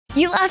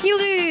You laugh, you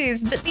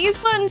lose. But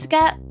these ones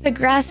get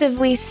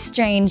progressively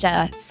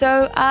stranger.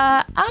 So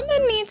I'm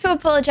gonna need to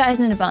apologize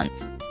in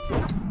advance.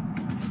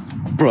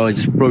 Bro, I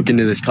just broke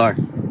into this car.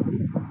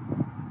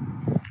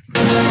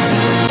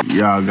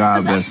 Y'all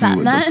God bless me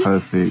with the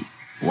perfect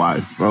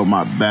wife. Bro,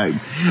 my back.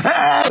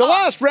 The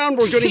last round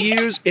we're going to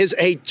use is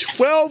a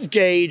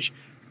 12-gauge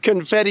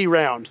confetti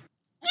round.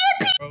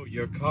 Bro,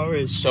 your car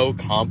is so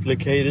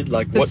complicated.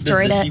 Like, what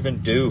does this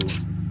even do?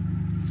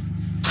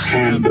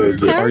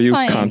 Are you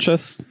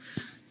conscious?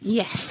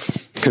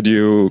 Yes. Can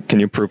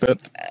you prove it?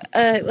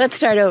 Let's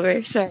start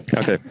over. Sorry.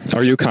 Okay.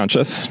 Are you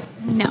conscious?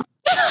 No.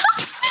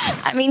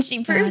 I mean,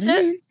 she proved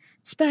it.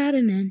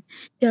 Spider-Man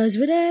does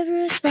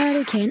whatever a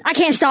spider can. I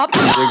can't stop.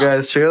 Hey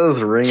guys, check out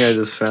this ring I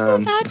just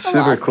found. It's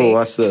super cool.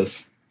 Watch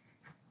this.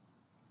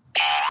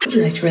 Would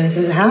you like to wear this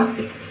as a hat?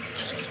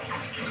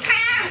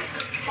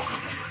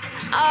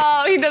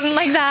 Oh, he doesn't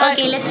like that.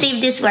 Okay, let's see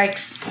if this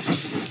works.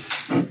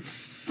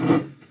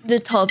 The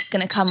top's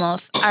gonna come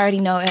off. I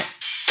already know it.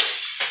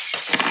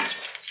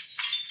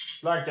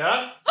 Like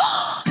that?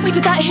 Wait,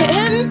 did that hit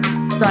him?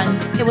 Run.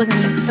 It wasn't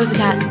you. It was the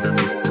cat.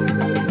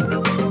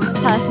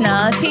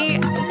 Personality?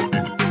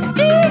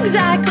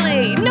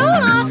 Exactly. No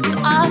one asks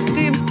ass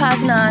boob's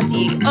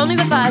personality. Only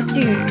the first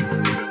two.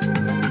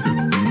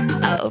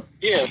 Oh.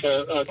 Yeah,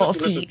 or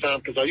feet.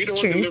 are you the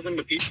one delivering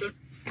the pizza?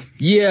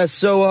 Yeah,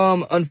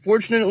 so,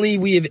 unfortunately,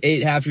 we have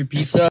ate half your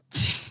pizza.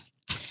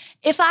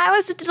 If I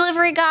was the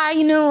delivery guy,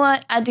 you know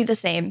what? I'd do the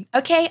same.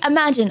 Okay,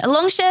 imagine a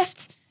long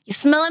shift. You're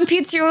smelling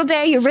pizza all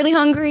day. You're really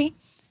hungry.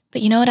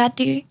 But you know what I'd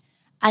do?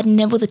 I'd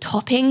nibble the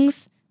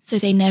toppings so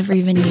they never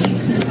even knew.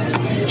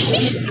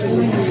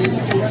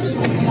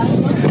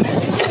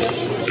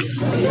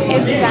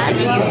 It's that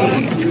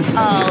easy.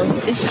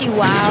 Oh, is she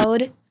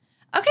wowed?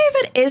 Okay,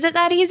 but is it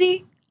that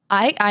easy?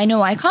 I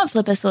know I can't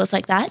flip a sauce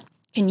like that.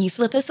 Can you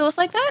flip a sauce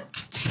like that?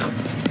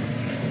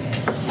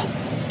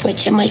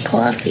 What's in my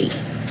coffee?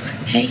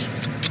 Hey?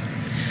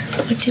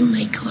 What's in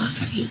my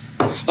coffee?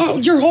 Oh,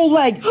 your whole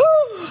leg.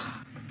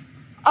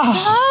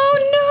 Oh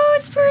no,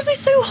 it's probably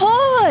so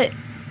hot.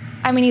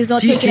 I mean, he's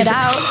not taking it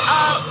out.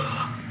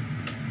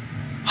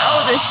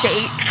 Oh, the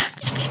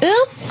shake.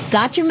 Oops,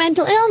 got your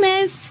mental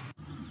illness.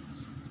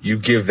 You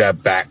give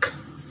that back.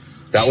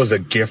 That was a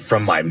gift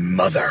from my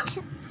mother.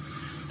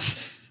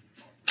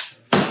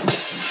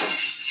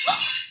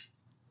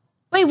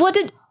 Wait, what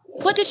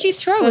did she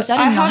throw? Was that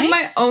a knife? I have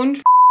my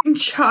own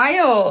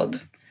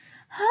child.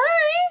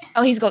 Hi.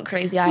 Oh, he's got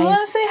crazy eyes. You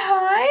want to say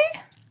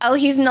hi? Oh,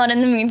 he's not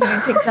in the mood to be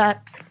picked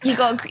up. You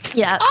got,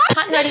 yeah.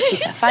 $5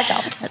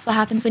 That's what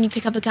happens when you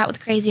pick up a cat with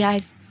crazy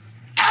eyes.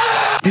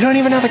 You don't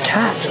even have a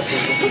cat.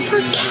 For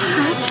a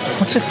cat.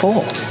 What's it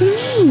for?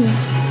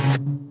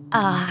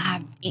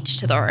 Each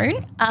to their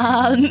own.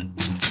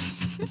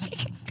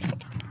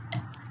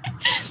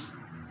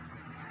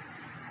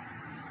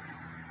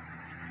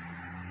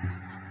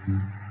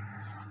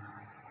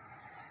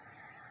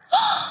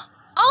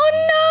 Oh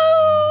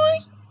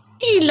no!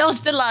 He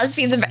lost the last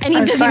piece of, and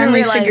he doesn't even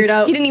realize. He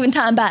didn't even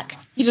turn back.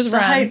 He just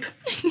ran. Hype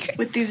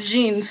with these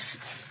jeans.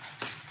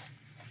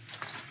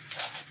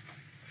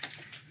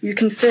 You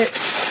can fit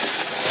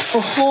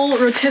a whole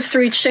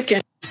rotisserie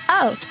chicken.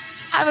 Oh,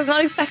 I was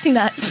not expecting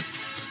that.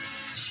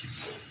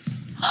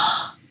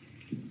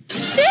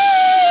 Shit!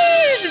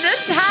 The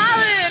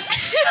talent!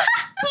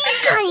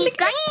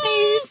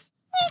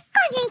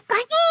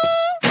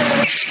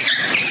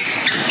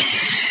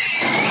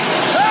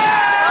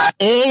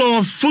 All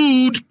our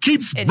food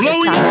keeps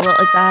blowing up.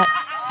 Like that.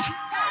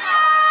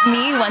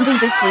 Me wanting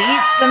to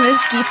sleep, the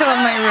mosquito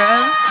in my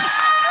room.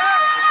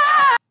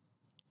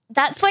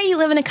 That's why you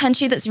live in a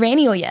country that's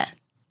rainy all year.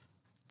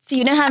 So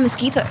you don't have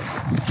mosquitoes.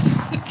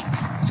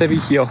 Save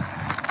heel.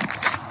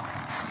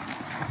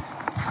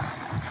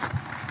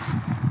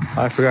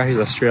 I forgot he's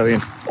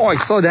Australian. Oh,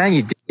 slow down,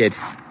 you dickhead.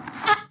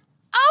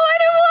 Oh,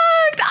 it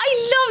worked!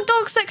 I love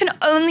dogs that can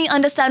only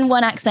understand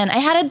one accent. I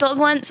had a dog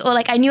once, or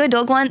like I knew a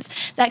dog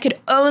once that could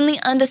only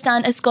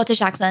understand a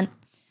Scottish accent.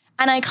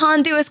 And I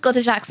can't do a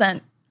Scottish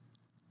accent.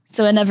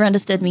 So it never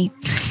understood me.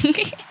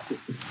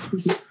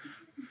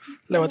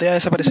 La botella ha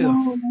desaparecido.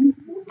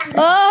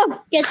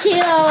 Oh, qué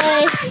chido,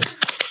 güey.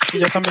 Y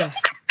yo también.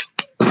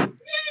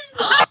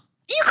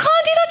 You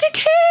can't do that to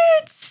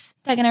kids!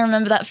 They're gonna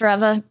remember that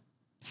forever.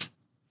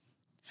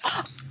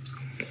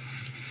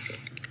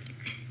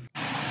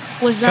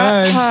 Was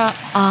that her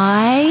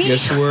eye?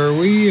 Guess where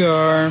we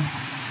are?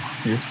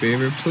 Your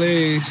favorite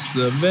place,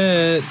 the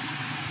vet.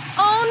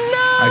 Oh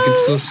no! I can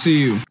still see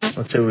you.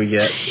 Let's see what we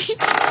get.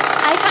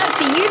 I can't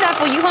see you,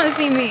 therefore you can't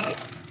see me.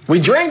 We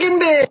drinking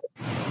big.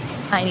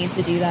 I need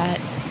to do that.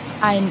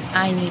 I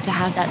need to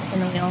have that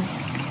spin the wheel.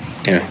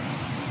 Yeah.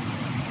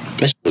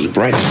 This was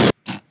bright.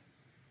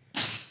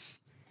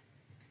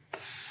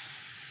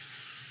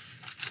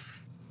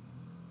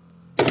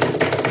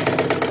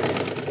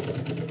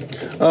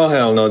 Oh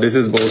hell no, this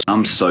is bullshit.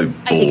 I'm so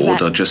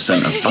bored I just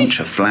sent a bunch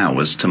of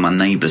flowers to my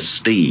neighbour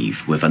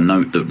Steve with a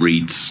note that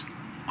reads,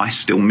 I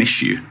still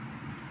miss you.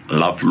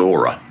 Love,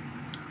 Laura.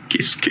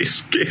 Kiss,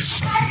 kiss,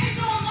 kiss.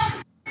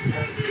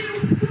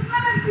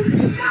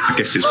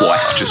 guess his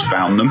wife just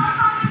found them.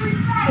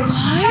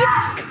 What?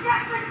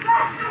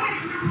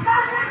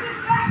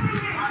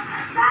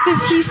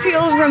 Does he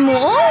feel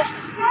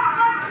remorse?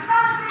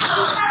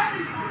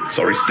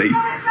 Sorry, Steve.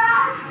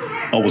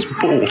 I was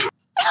bored. Is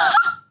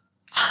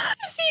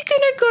he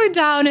gonna go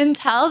down and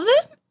tell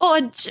them?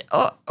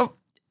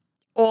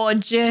 Or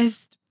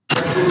just...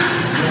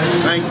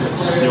 Thank you.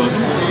 You're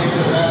welcome.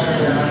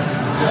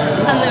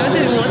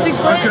 Unlimited water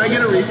glitch? Can I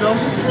get a refill? No,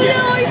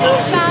 I feel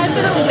bad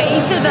for the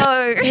waiter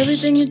though.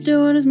 Everything you're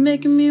doing is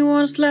making me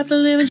want to slap the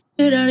living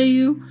shit out of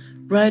you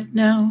right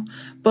now.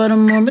 But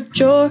I'm more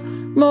mature,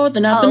 more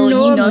than I've been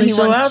normally,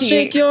 so I'll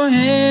shake your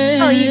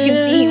hand. Oh, you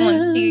can see he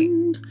wants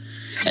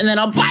to. And then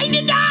I'll bite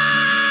it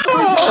down!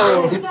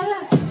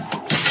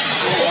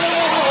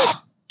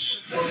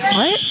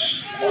 What?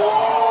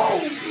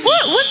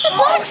 What's the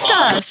black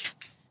stuff?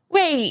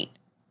 Wait.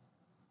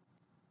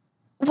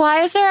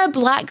 Why is there a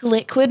black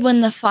liquid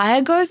when the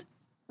fire goes?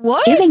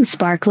 What? Giving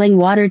sparkling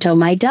water to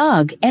my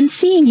dog and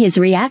seeing his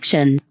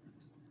reaction.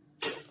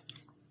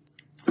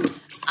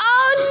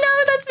 Oh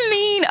no, that's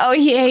mean. Oh,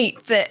 he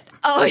hates it.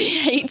 Oh, he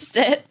hates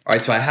it. All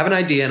right, so I have an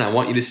idea and I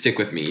want you to stick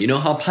with me. You know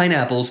how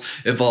pineapples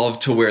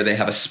evolved to where they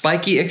have a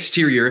spiky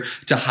exterior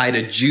to hide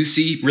a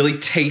juicy, really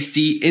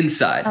tasty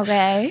inside?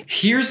 Okay.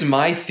 Here's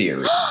my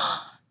theory.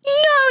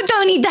 No,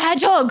 don't eat the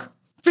hedgehog.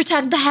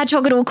 Protect the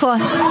hedgehog at all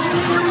costs.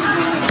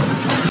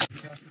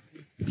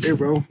 Hey,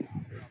 bro.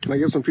 Can I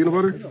get some peanut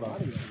butter?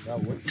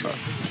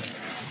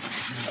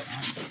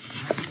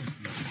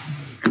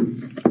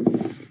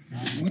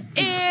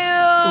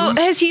 Ew.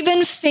 Has he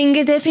been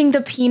finger dipping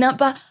the peanut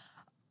butter?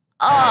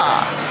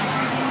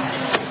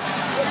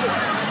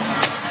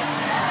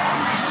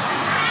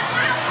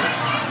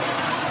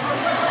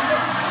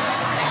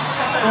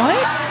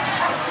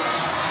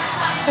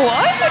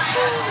 What?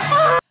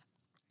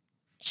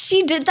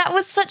 She did that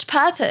with such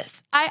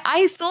purpose.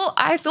 I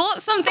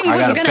thought something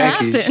was gonna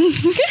happen.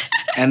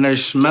 And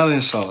there's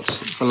smelling salts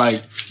for,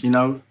 like, you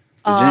know,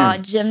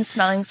 gym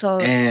smelling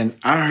salts. And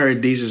I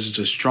heard these is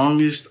the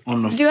strongest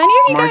on the Do any of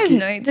you market, guys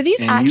know? Do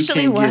these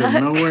actually you can't work? Get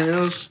them nowhere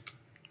else.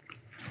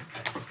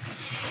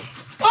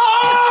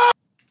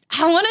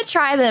 I want to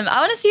try them. I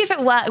want to see if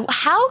it works.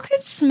 How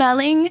could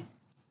smelling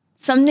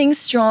something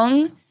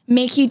strong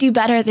make you do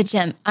better at the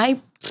gym? I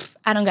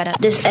don't get it.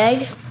 This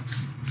egg,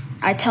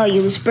 I tell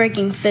you, is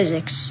breaking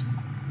physics.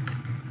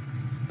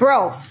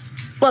 Bro,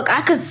 look,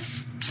 I could...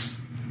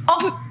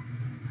 Oh.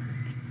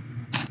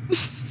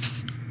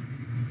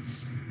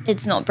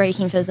 It's not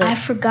breaking physics. I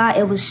forgot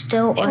it was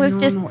still It was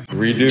just...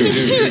 Redo.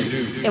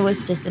 It was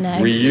just an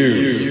egg.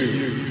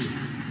 Reuse.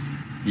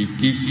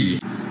 Ikiki.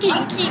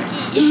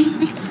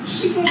 Ikiki.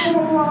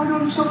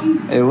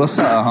 Hey, what's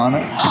up, Hana?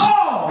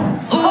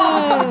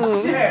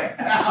 Ooh. Hey,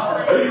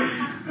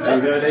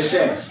 you know what they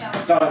say?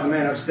 Talk to the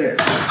man upstairs.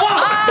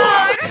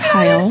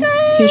 Kyle,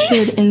 you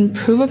should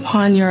improve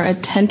upon your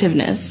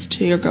attentiveness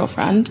to your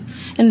girlfriend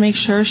and make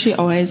sure she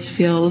always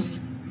feels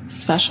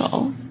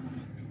special.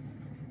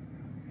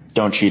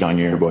 Don't cheat on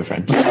your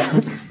boyfriend.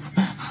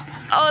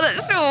 Oh,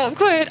 that's so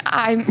awkward.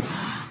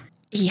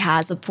 He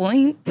has a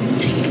point.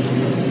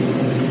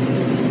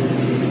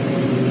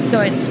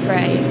 Don't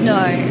spray. No.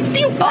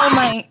 Oh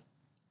my.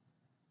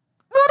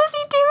 What is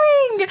he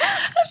doing?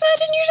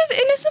 Imagine you just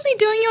innocently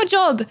doing your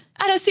job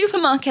at a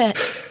supermarket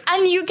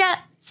and you get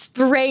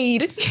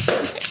sprayed.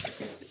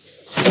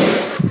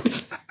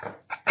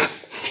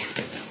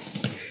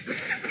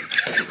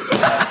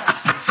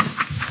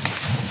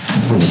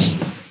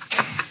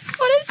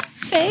 What is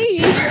his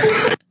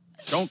face?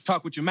 Don't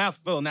talk with your mouth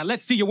full. Now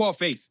let's see your war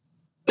face.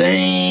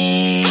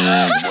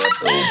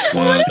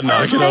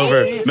 Knock it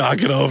over.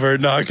 Knock it over.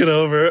 Knock it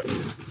over.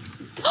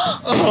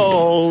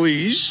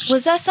 Holy sh!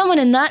 Was there someone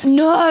in that?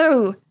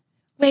 No.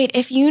 Wait,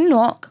 if you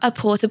knock a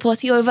porta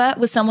potty over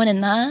with someone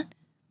in there,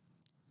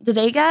 do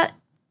they get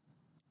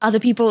other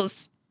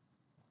people's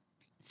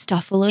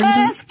stuff all over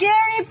them?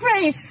 Scary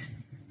place.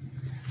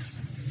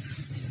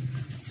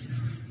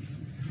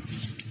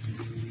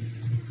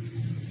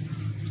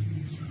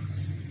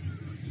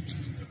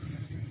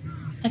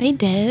 Are they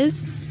Des?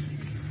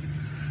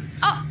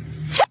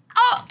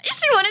 Oh,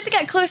 she wanted to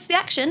get close to the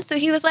action, so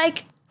he was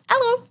like,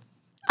 hello,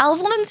 I'll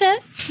volunteer.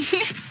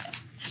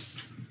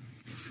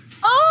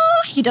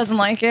 Oh, he doesn't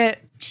like it.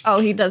 Oh,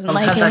 he doesn't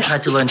like it. Sometimes I try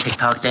to learn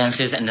TikTok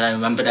dances, and then I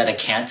remember that I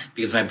can't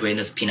because my brain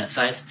is peanut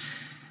size.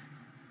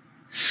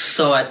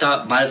 So I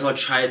thought might as well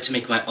try to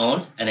make my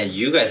own, and then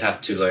you guys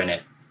have to learn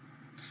it.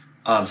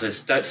 So it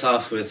starts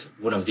off with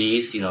one of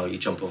these. You know, you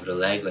jump over the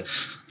leg, like,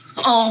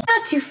 oh.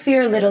 Not to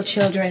fear, little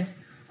children.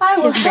 I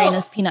will His brain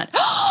is peanut.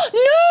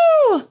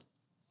 No!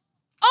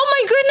 Oh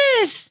my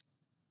goodness!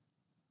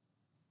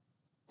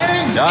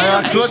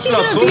 Is she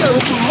gonna be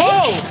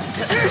okay?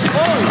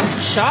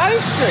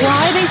 Why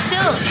are they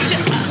still?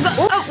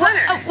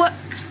 What?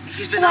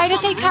 Why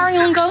did they carry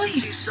on going?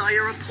 Since you saw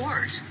your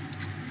report.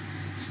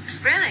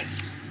 Really?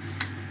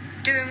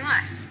 Doing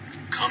what?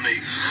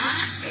 Coming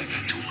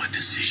to a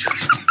decision.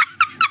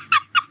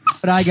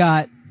 But I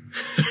got.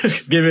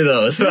 Give me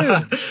those. Dude.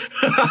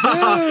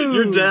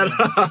 You're dead.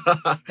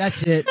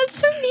 That's it. That's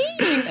so neat.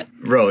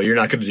 Bro, you're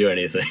not gonna do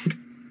anything.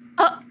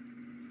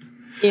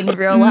 In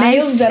real life.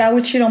 Males that I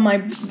would cheat on my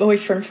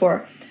boyfriend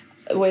for.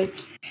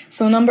 Wait.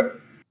 So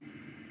number...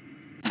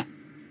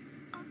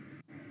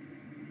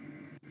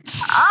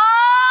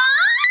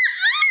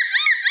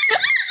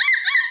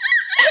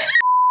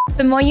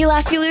 The more you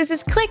laugh, you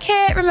losers, click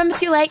here. Remember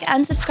to like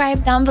and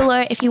subscribe down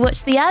below if you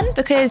watch the end,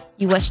 because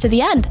you watched to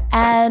the end.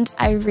 And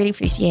I really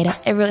appreciate it.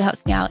 It really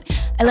helps me out.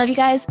 I love you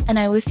guys, and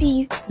I will see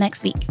you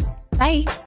next week. Bye.